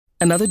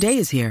Another day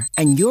is here,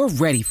 and you're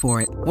ready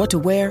for it. What to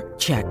wear?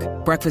 Check.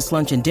 Breakfast,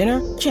 lunch, and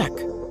dinner? Check.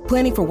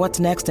 Planning for what's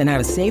next and how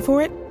to save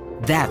for it?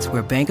 That's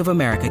where Bank of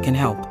America can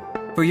help.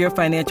 For your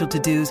financial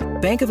to-dos,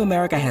 Bank of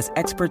America has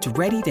experts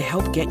ready to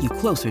help get you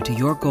closer to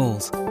your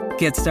goals.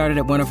 Get started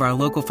at one of our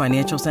local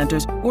financial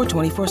centers or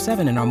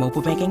 24/7 in our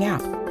mobile banking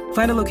app.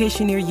 Find a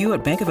location near you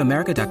at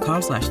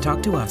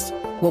bankofamerica.com/talktous.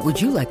 What would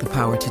you like the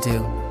power to do?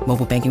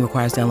 Mobile banking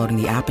requires downloading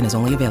the app and is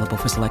only available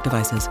for select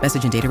devices.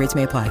 Message and data rates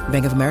may apply.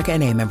 Bank of America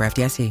N.A., member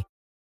FDIC.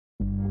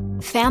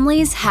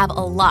 Families have a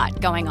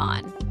lot going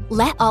on.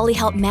 Let Ollie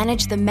help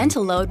manage the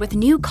mental load with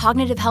new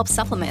cognitive help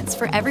supplements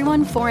for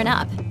everyone 4 and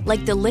up,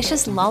 like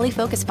delicious Lolly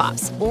Focus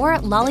Pops or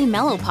Lolly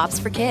Mellow Pops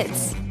for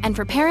kids. And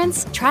for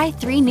parents, try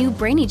 3 new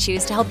Brainy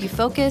Chews to help you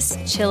focus,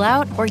 chill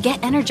out, or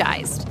get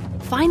energized.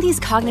 Find these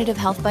cognitive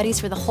health buddies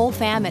for the whole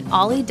fam at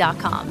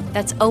ollie.com.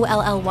 That's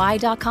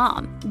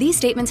OLLY.com. These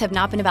statements have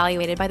not been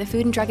evaluated by the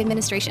Food and Drug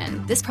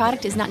Administration. This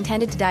product is not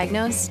intended to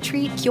diagnose,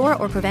 treat, cure,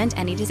 or prevent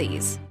any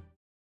disease.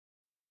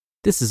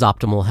 This is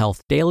Optimal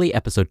Health Daily,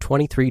 episode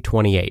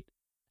 2328,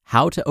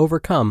 How to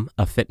Overcome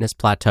a Fitness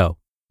Plateau,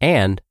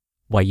 and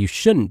Why You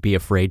Shouldn't Be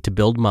Afraid to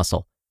Build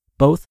Muscle,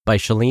 both by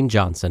Chalene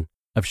Johnson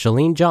of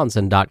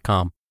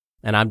chalenejohnson.com,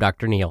 and I'm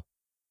Dr. Neil.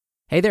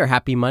 Hey there,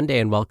 happy Monday,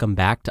 and welcome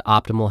back to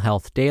Optimal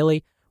Health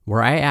Daily,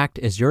 where I act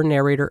as your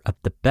narrator of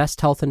the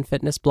best health and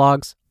fitness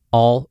blogs,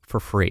 all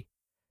for free.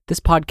 This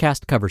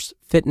podcast covers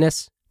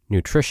fitness,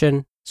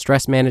 nutrition,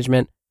 stress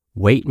management,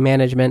 weight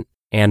management,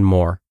 and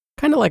more,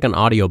 kind of like an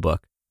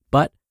audiobook,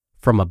 but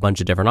from a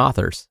bunch of different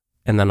authors.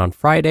 And then on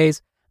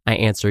Fridays, I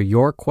answer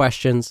your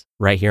questions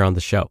right here on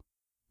the show.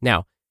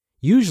 Now,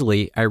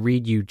 usually I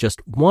read you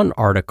just one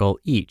article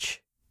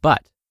each,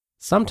 but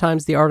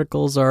sometimes the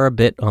articles are a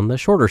bit on the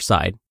shorter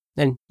side.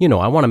 And,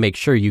 I want to make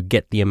sure you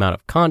get the amount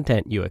of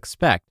content you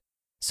expect.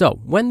 So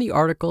when the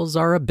articles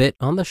are a bit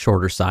on the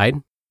shorter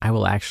side, I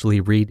will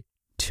actually read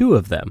 2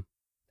 of them.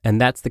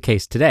 And that's the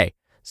case today.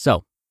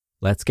 So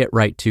let's get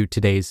right to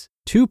today's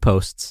 2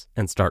 posts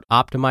and start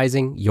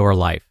optimizing your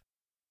life.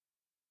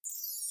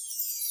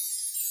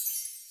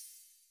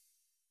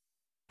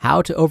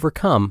 How to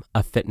Overcome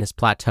a Fitness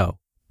Plateau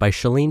by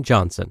Chalene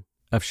Johnson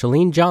of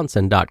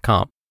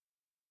chalenejohnson.com.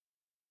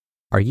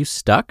 Are you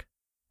stuck?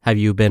 Have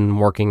you been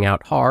working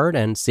out hard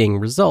and seeing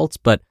results,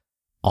 but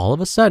all of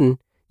a sudden,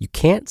 you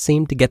can't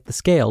seem to get the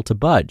scale to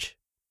budge?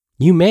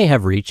 You may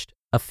have reached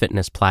a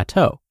fitness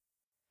plateau.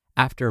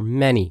 After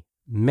many,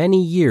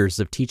 many years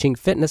of teaching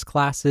fitness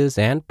classes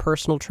and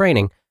personal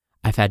training,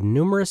 I've had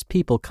numerous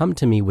people come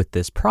to me with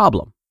this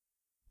problem.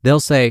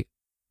 They'll say,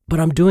 "But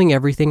I'm doing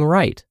everything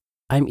right.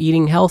 I'm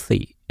eating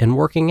healthy and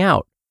working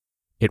out.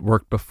 It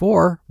worked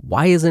before,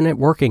 why isn't it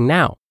working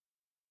now?"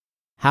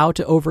 How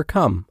to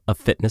overcome a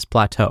fitness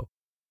plateau.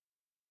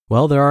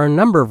 Well, there are a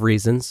number of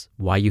reasons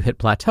why you hit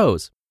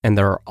plateaus, and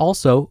there are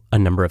also a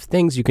number of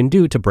things you can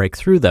do to break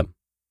through them.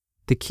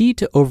 The key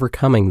to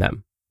overcoming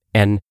them,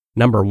 and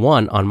number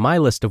 1 on my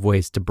list of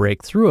ways to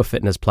break through a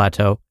fitness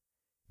plateau,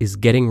 is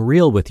getting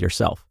real with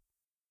yourself.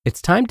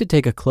 It's time to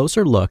take a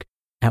closer look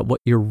at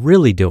what you're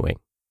really doing.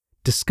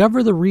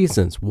 Discover the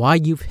reasons why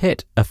you've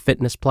hit a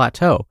fitness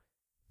plateau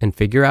and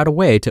figure out a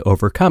way to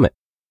overcome it.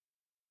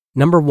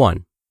 Number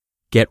 1,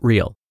 get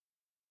real.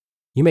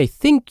 You may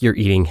think you're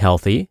eating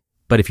healthy,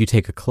 but if you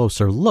take a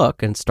closer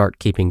look and start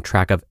keeping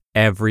track of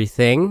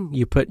everything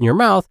you put in your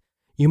mouth,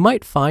 you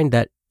might find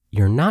that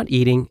you're not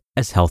eating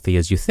as healthy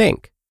as you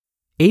think.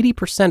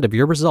 80% of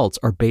your results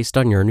are based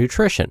on your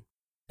nutrition,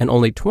 and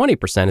only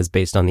 20% is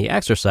based on the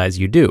exercise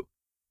you do.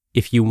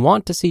 If you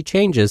want to see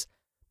changes,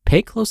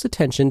 pay close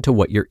attention to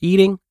what you're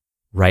eating,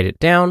 write it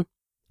down,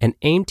 and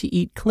aim to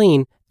eat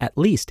clean at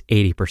least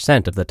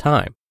 80% of the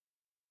time.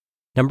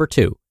 Number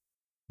 2,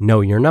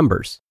 know your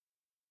numbers.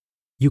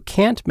 You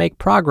can't make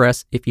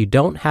progress if you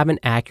don't have an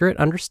accurate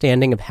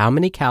understanding of how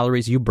many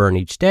calories you burn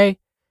each day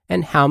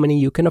and how many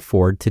you can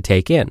afford to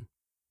take in.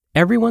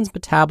 Everyone's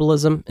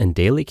metabolism and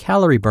daily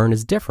calorie burn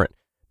is different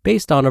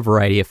based on a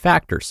variety of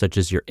factors such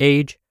as your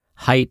age,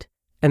 height,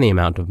 and the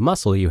amount of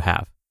muscle you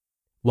have.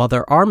 While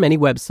there are many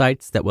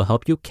websites that will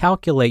help you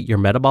calculate your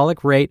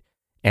metabolic rate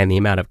and the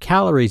amount of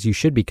calories you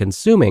should be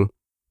consuming,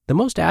 the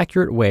most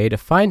accurate way to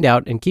find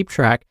out and keep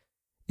track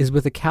is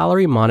with a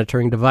calorie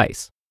monitoring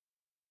device.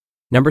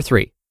 Number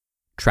 3,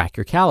 track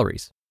your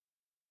calories.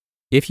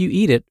 If you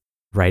eat it,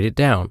 write it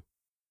down.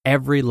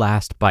 Every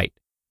last bite.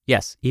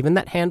 Yes, even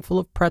that handful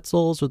of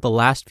pretzels or the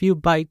last few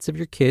bites of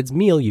your kid's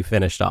meal you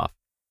finished off.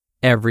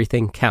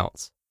 Everything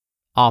counts.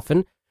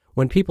 Often,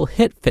 when people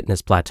hit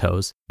fitness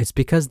plateaus, it's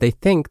because they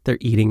think they're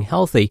eating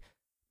healthy,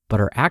 but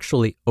are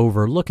actually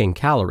overlooking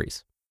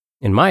calories.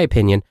 In my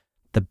opinion,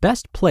 the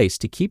best place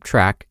to keep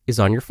track is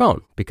on your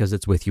phone because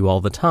it's with you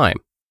all the time.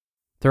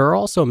 There are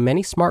also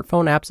many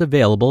smartphone apps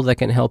available that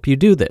can help you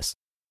do this.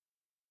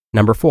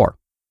 Number 4,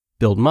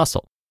 build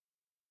muscle.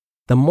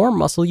 The more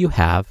muscle you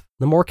have,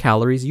 the more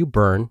calories you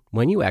burn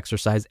when you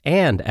exercise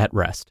and at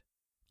rest.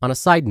 On a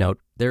side note,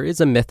 there is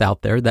a myth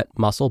out there that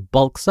muscle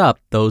bulks up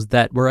those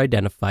that were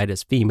identified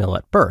as female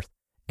at birth,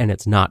 and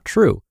it's not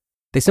true.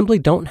 They simply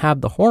don't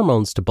have the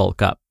hormones to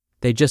bulk up.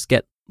 They just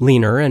get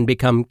leaner and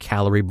become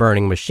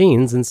calorie-burning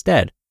machines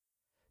instead.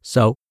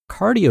 So,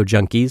 cardio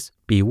junkies,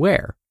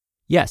 beware.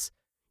 Yes,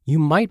 you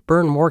might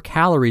burn more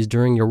calories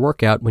during your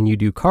workout when you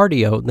do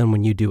cardio than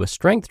when you do a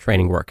strength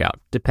training workout,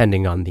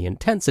 depending on the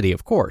intensity,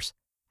 of course.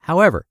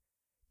 However,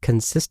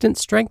 consistent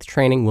strength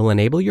training will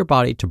enable your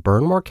body to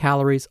burn more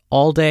calories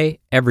all day,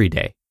 every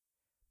day.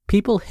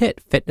 People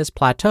hit fitness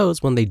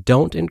plateaus when they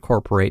don't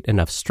incorporate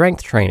enough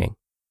strength training.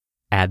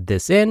 Add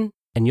this in,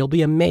 and you'll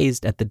be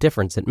amazed at the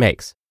difference it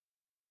makes.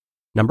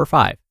 Number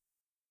 5,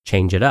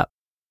 change it up.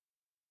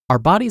 Our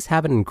bodies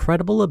have an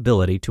incredible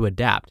ability to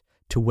adapt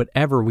to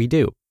whatever we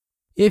do.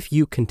 If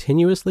you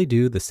continuously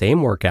do the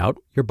same workout,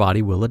 your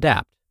body will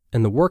adapt,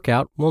 and the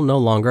workout will no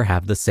longer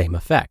have the same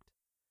effect.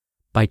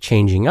 By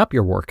changing up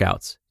your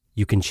workouts,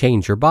 you can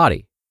change your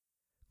body.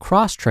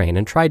 Cross-train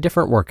and try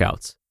different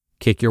workouts.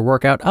 Kick your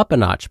workout up a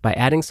notch by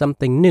adding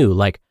something new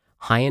like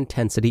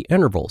high-intensity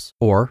intervals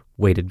or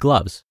weighted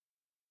gloves.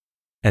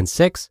 And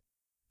 6,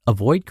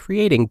 avoid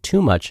creating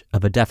too much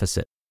of a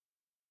deficit.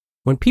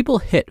 When people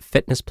hit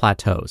fitness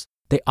plateaus,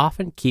 they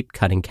often keep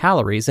cutting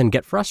calories and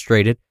get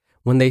frustrated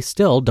when they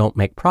still don't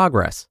make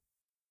progress.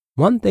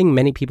 One thing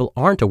many people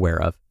aren't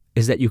aware of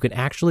is that you can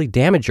actually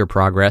damage your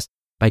progress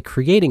by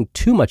creating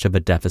too much of a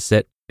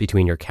deficit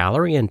between your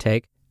calorie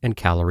intake and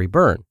calorie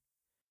burn.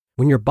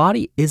 When your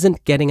body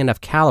isn't getting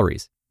enough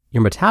calories,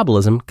 your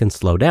metabolism can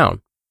slow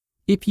down.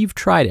 If you've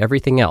tried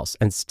everything else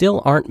and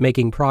still aren't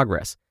making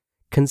progress,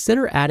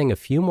 consider adding a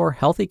few more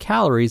healthy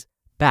calories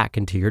back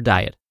into your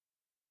diet.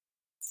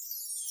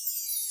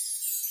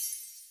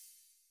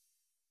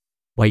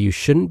 Why You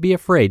Shouldn't Be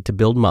Afraid to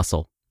Build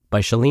Muscle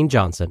by Chalene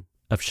Johnson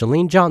of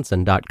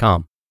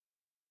ChaleneJohnson.com.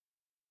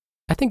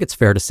 I think it's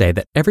fair to say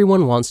that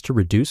everyone wants to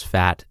reduce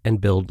fat and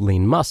build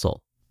lean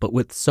muscle, but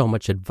with so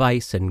much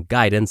advice and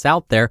guidance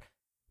out there,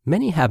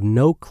 many have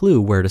no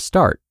clue where to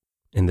start.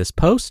 In this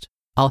post,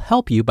 I'll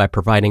help you by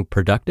providing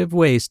productive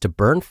ways to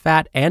burn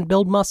fat and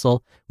build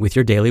muscle with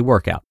your daily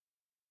workout.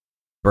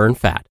 Burn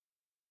fat.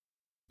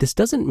 This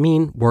doesn't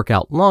mean work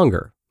out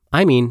longer.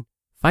 I mean,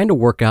 find a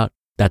workout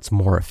that's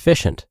more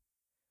efficient.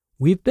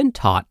 We've been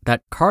taught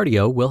that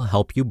cardio will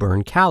help you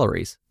burn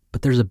calories,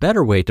 but there's a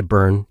better way to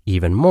burn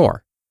even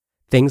more.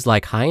 Things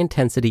like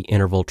high-intensity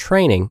interval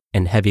training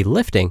and heavy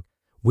lifting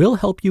will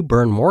help you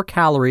burn more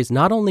calories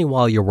not only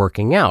while you're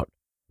working out,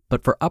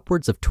 but for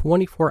upwards of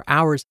 24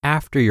 hours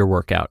after your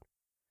workout.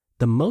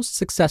 The most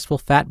successful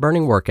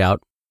fat-burning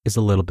workout is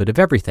a little bit of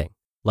everything,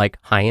 like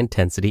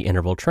high-intensity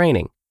interval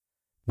training.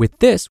 With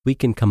this, we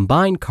can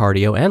combine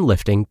cardio and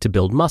lifting to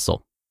build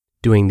muscle.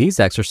 Doing these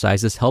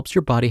exercises helps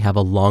your body have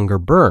a longer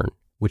burn,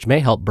 which may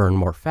help burn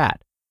more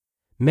fat.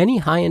 Many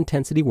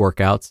high-intensity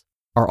workouts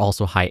are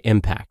also high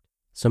impact,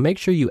 so make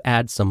sure you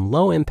add some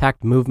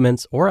low-impact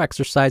movements or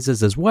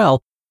exercises as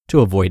well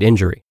to avoid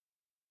injury.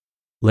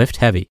 Lift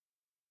heavy.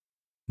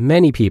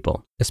 Many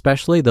people,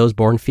 especially those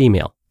born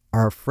female,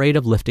 are afraid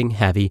of lifting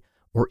heavy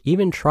or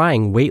even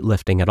trying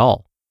weightlifting at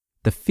all.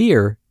 The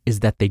fear is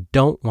that they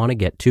don't want to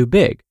get too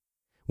big.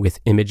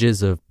 With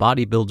images of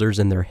bodybuilders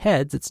in their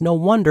heads, it's no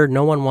wonder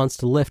no one wants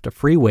to lift a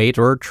free weight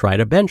or try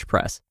to bench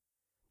press.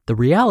 The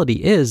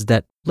reality is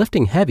that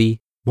lifting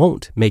heavy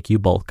won't make you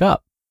bulk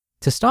up.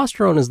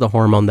 Testosterone is the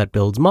hormone that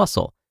builds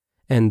muscle,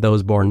 and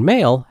those born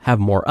male have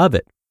more of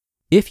it.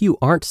 If you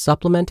aren't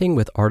supplementing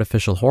with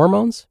artificial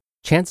hormones,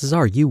 chances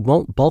are you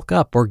won't bulk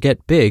up or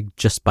get big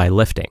just by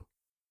lifting.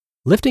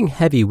 Lifting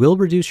heavy will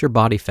reduce your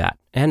body fat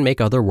and make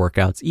other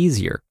workouts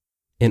easier.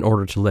 In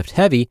order to lift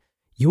heavy,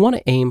 you want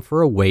to aim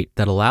for a weight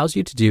that allows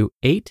you to do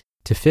 8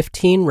 to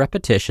 15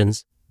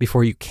 repetitions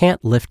before you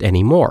can't lift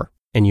anymore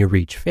and you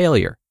reach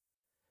failure.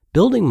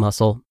 Building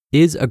muscle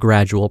is a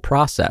gradual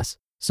process,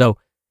 so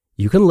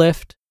you can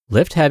lift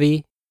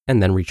heavy,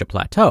 and then reach a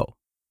plateau.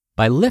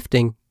 By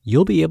lifting,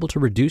 you'll be able to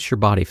reduce your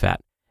body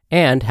fat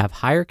and have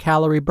higher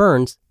calorie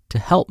burns to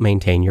help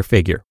maintain your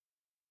figure.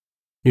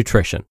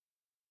 Nutrition.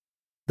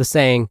 The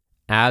saying,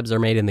 abs are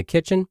made in the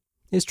kitchen,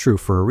 is true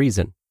for a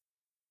reason.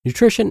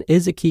 Nutrition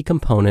is a key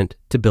component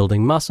to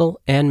building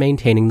muscle and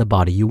maintaining the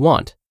body you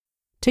want.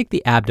 Take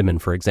the abdomen,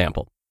 for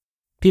example.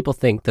 People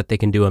think that they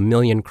can do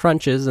 1,000,000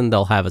 crunches and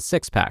they'll have a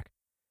six-pack.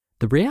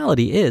 The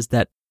reality is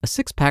that a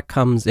six-pack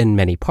comes in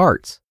many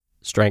parts: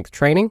 strength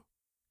training,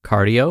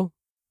 cardio,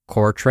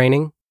 core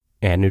training,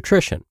 and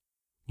nutrition.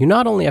 You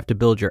not only have to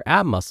build your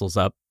ab muscles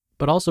up,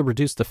 but also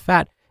reduce the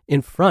fat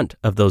in front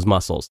of those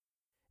muscles.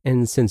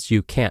 And since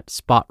you can't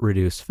spot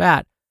reduce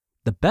fat,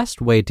 the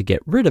best way to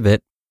get rid of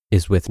it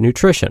is with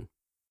nutrition.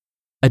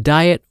 A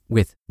diet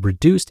with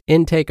reduced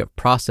intake of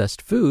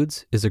processed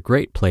foods is a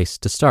great place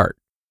to start.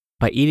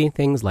 By eating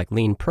things like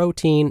lean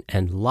protein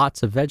and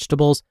lots of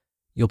vegetables,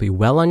 you'll be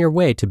well on your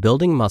way to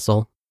building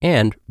muscle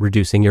and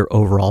reducing your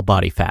overall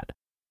body fat.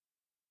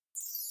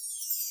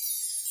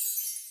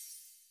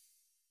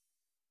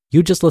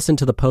 You just listened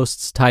to the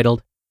posts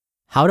titled,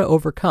 How to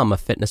Overcome a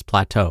Fitness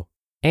Plateau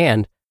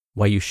and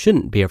Why You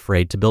Shouldn't Be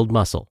Afraid to Build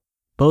Muscle,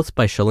 both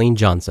by Chalene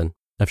Johnson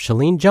of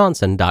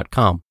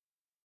ChaleneJohnson.com.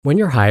 When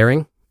you're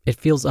hiring, it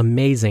feels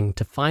amazing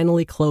to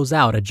finally close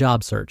out a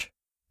job search.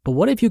 But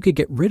what if you could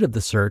get rid of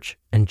the search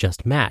and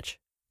just match?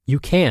 You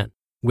can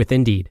with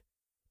Indeed.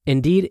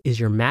 Indeed is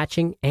your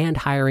matching and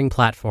hiring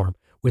platform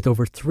with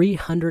over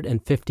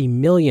 350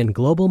 million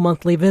global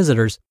monthly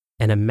visitors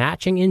and a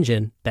matching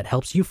engine that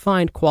helps you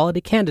find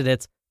quality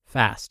candidates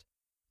fast.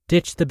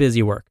 Ditch the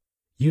busy work.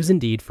 Use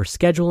Indeed for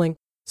scheduling,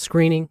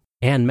 screening,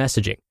 and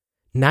messaging.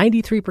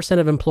 93%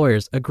 of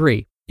employers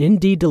agree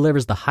Indeed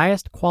delivers the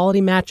highest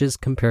quality matches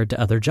compared to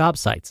other job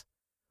sites.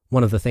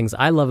 One of the things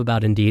I love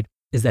about Indeed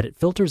is that it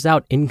filters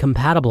out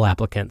incompatible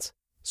applicants.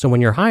 So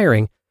when you're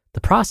hiring,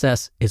 the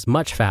process is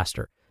much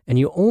faster, and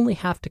you only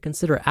have to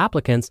consider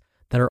applicants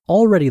that are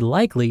already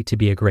likely to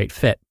be a great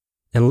fit.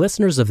 And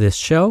listeners of this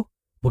show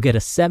will get a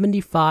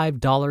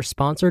 $75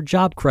 sponsored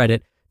job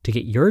credit to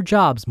get your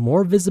jobs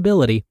more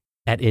visibility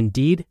at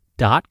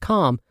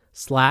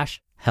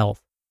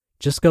Indeed.com/health.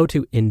 Just go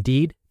to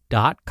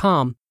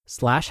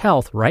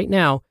Indeed.com/health right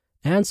now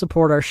and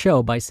support our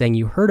show by saying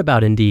you heard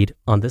about Indeed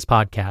on this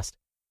podcast.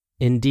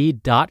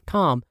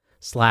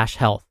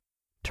 Indeed.com/health.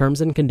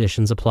 Terms and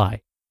conditions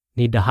apply.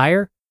 Need to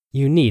hire?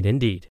 You need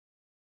Indeed.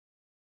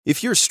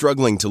 If you're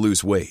struggling to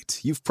lose weight,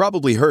 you've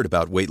probably heard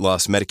about weight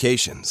loss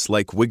medications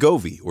like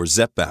Wegovy or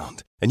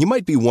Zepbound, and you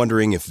might be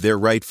wondering if they're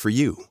right for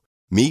you.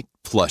 Meet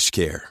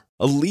PlushCare,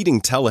 a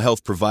leading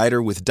telehealth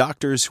provider with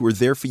doctors who are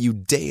there for you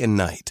day and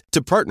night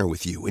to partner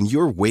with you in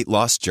your weight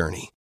loss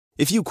journey.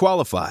 If you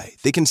qualify,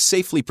 they can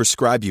safely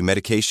prescribe you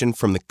medication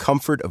from the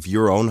comfort of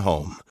your own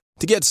home.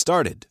 To get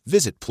started,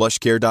 visit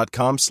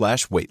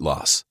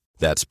plushcare.com/weightloss.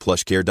 That's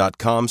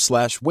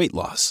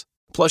plushcare.com/weightloss.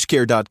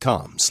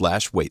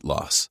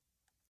 plushcare.com/weightloss.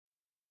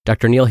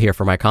 Dr. Neal here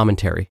for my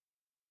commentary.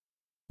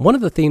 One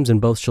of the themes in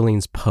both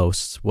Chalene's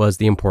posts was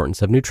the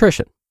importance of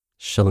nutrition.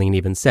 Chalene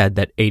even said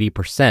that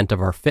 80% of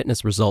our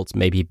fitness results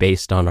may be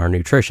based on our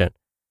nutrition.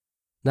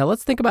 Now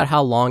let's think about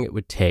how long it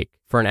would take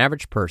for an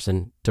average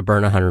person to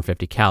burn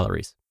 150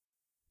 calories.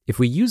 If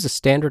we use a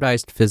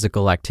standardized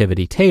physical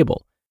activity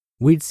table,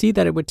 we'd see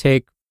that it would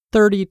take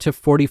 30 to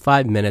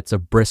 45 minutes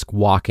of brisk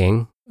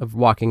walking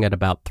at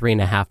about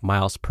 3.5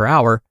 miles per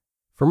hour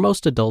for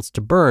most adults to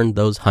burn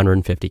those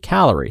 150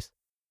 calories.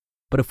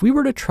 But if we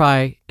were to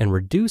try and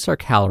reduce our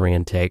calorie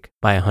intake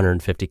by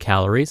 150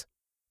 calories,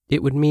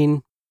 it would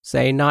mean,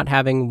 say, not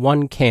having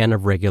one can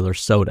of regular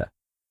soda.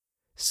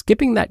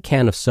 Skipping that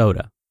can of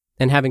soda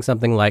and having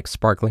something like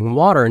sparkling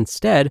water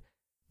instead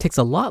takes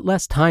a lot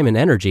less time and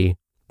energy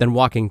than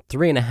walking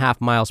 3.5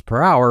 miles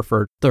per hour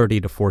for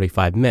 30 to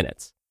 45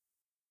 minutes.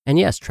 And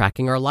yes,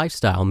 tracking our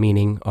lifestyle,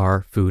 meaning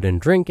our food and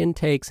drink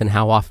intakes and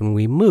how often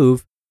we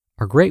move,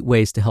 are great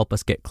ways to help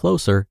us get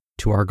closer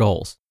to our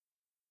goals.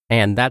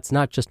 And that's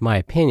not just my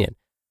opinion.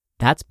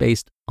 That's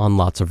based on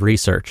lots of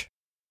research.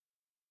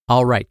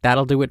 All right,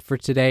 that'll do it for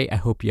today. I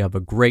hope you have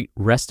a great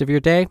rest of your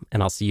day,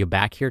 and I'll see you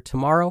back here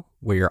tomorrow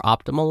where your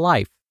optimal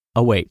life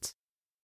awaits.